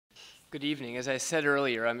Good evening. As I said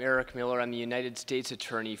earlier, I'm Eric Miller. I'm the United States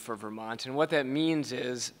Attorney for Vermont. And what that means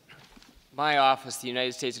is my office, the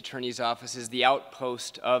United States Attorney's Office, is the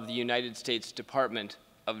outpost of the United States Department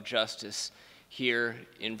of Justice here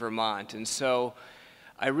in Vermont. And so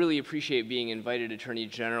I really appreciate being invited, Attorney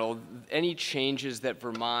General. Any changes that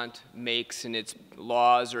Vermont makes in its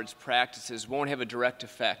laws or its practices won't have a direct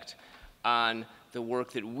effect on the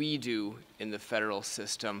work that we do in the federal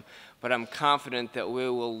system. But I'm confident that we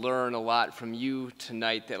will learn a lot from you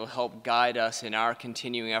tonight that will help guide us in our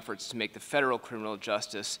continuing efforts to make the federal criminal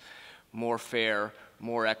justice more fair,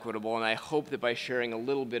 more equitable. And I hope that by sharing a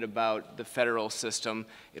little bit about the federal system,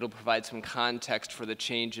 it'll provide some context for the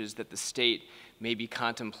changes that the state may be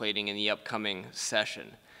contemplating in the upcoming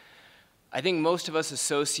session. I think most of us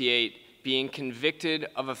associate being convicted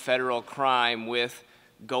of a federal crime with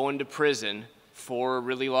going to prison for a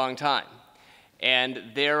really long time. And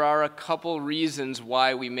there are a couple reasons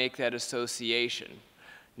why we make that association.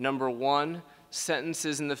 Number one,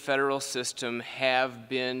 sentences in the federal system have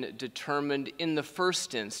been determined in the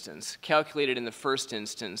first instance, calculated in the first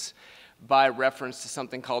instance, by reference to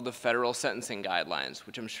something called the Federal Sentencing Guidelines,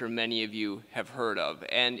 which I'm sure many of you have heard of.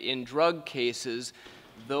 And in drug cases,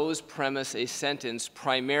 those premise a sentence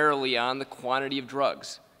primarily on the quantity of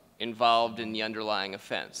drugs involved in the underlying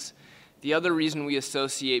offense. The other reason we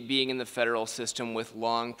associate being in the federal system with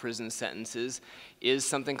long prison sentences is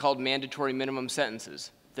something called mandatory minimum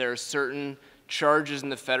sentences. There are certain charges in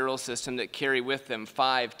the federal system that carry with them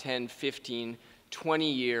 5, 10, 15,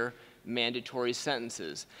 20-year mandatory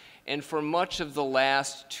sentences. And for much of the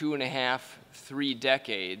last 2.5, 3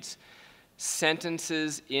 decades,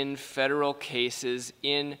 sentences in federal cases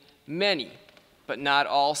in many, but not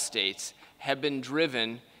all states, have been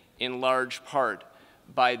driven in large part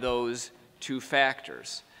by those two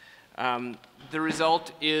factors. The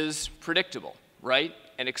result is predictable, right?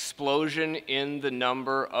 An explosion in the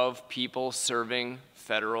number of people serving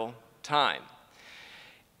federal time.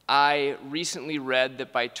 I recently read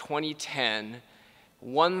that by 2010,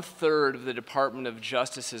 1/3 of the Department of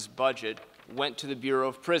Justice's budget went to the Bureau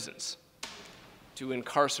of Prisons to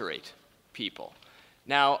incarcerate people.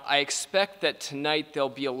 Now, I expect that tonight there'll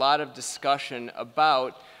be a lot of discussion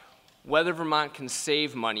about whether Vermont can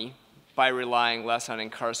save money by relying less on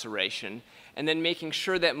incarceration, and then making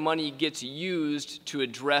sure that money gets used to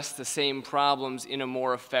address the same problems in a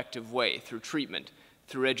more effective way, through treatment,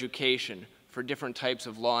 through education, for different types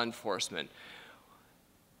of law enforcement.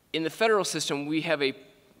 In the federal system, we have a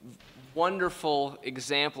wonderful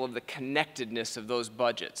example of the connectedness of those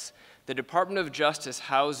budgets. The Department of Justice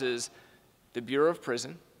houses the Bureau of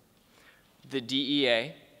Prison, the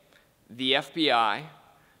DEA, the FBI,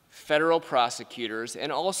 federal prosecutors,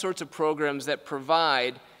 and all sorts of programs that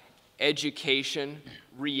provide education,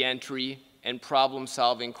 reentry, and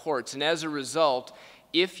problem-solving courts. And as a result,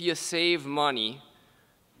 if you save money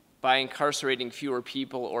by incarcerating fewer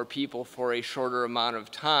people or people for a shorter amount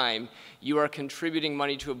of time, you are contributing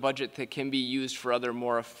money to a budget that can be used for other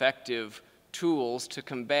more effective tools to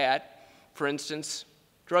combat, for instance,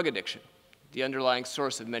 drug addiction, the underlying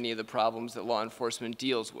source of many of the problems that law enforcement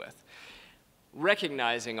deals with.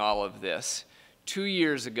 Recognizing all of this, 2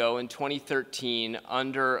 years ago in 2013,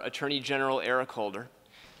 under Attorney General Eric Holder,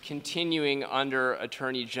 continuing under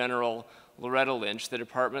Attorney General Loretta Lynch, the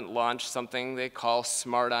department launched something they call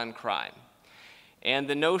Smart on Crime. And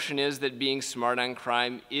the notion is that being smart on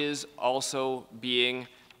crime is also being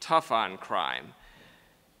tough on crime.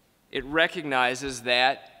 It recognizes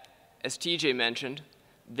that, as TJ mentioned,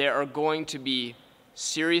 there are going to be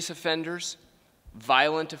serious offenders,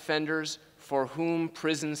 violent offenders, for whom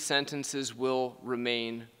prison sentences will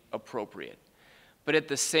remain appropriate. But at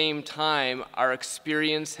the same time, our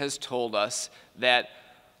experience has told us that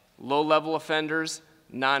low-level offenders,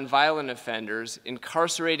 nonviolent offenders,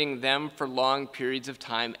 incarcerating them for long periods of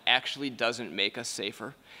time actually doesn't make us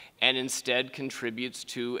safer, and instead contributes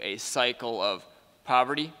to a cycle of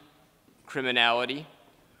poverty, criminality,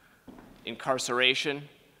 incarceration,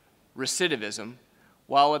 recidivism,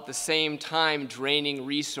 while at the same time draining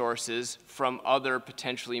resources from other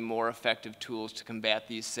potentially more effective tools to combat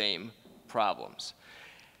these same problems.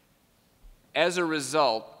 As a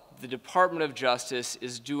result, the Department of Justice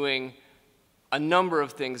is doing a number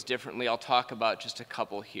of things differently. I'll talk about just a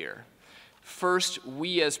couple here. First,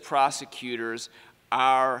 we as prosecutors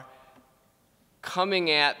are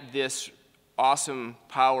coming at this awesome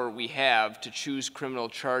power we have to choose criminal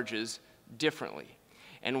charges differently.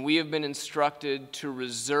 And we have been instructed to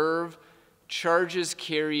reserve charges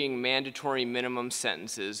carrying mandatory minimum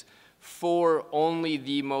sentences for only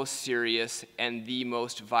the most serious and the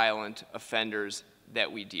most violent offenders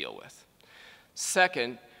that we deal with.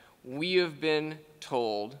 Second, we have been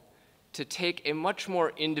told to take a much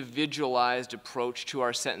more individualized approach to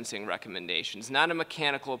our sentencing recommendations, not a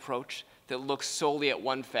mechanical approach that looks solely at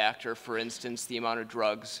one factor, for instance, the amount of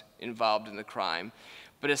drugs involved in the crime,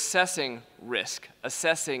 but assessing risk,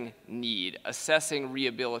 assessing need, assessing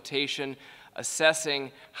rehabilitation,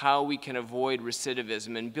 assessing how we can avoid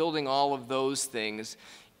recidivism, and building all of those things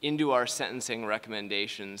into our sentencing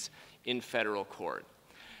recommendations in federal court.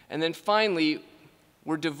 And then finally,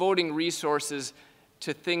 we're devoting resources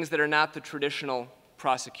to things that are not the traditional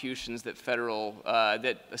prosecutions that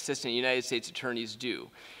that assistant United States attorneys do.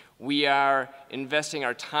 We are investing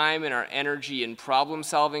our time and our energy in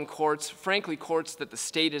problem-solving courts, frankly, courts that the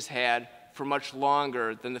state has had for much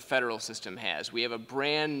longer than the federal system has. We have a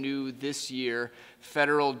brand new, this year,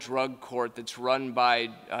 federal drug court that's run by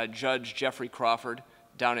Judge Jeffrey Crawford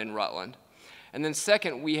down in Rutland. And then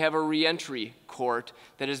second, we have a reentry court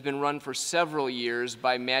that has been run for several years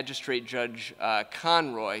by Magistrate Judge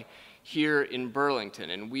Conroy here in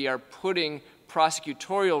Burlington. And we are putting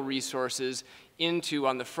prosecutorial resources into,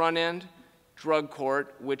 on the front end, drug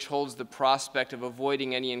court, which holds the prospect of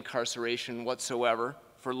avoiding any incarceration whatsoever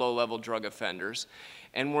for low-level drug offenders.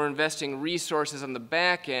 And we're investing resources on the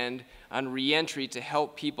back end on reentry to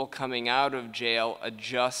help people coming out of jail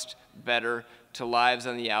adjust better to lives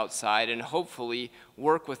on the outside and hopefully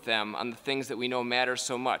work with them on the things that we know matter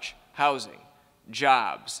so much: housing,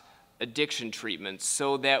 jobs, addiction treatments,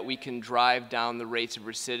 so that we can drive down the rates of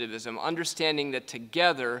recidivism, understanding that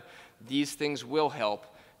together these things will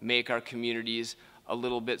help make our communities a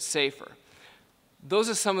little bit safer. Those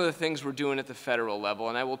are some of the things we're doing at the federal level,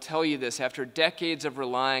 and I will tell you this, after decades of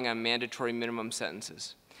relying on mandatory minimum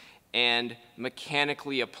sentences and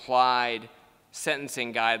mechanically applied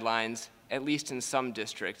sentencing guidelines, at least in some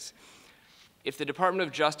districts, if the Department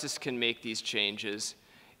of Justice can make these changes,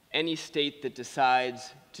 any state that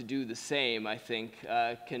decides to do the same, I think,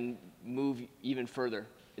 can move even further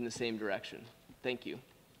in the same direction. Thank you.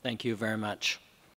 Thank you very much.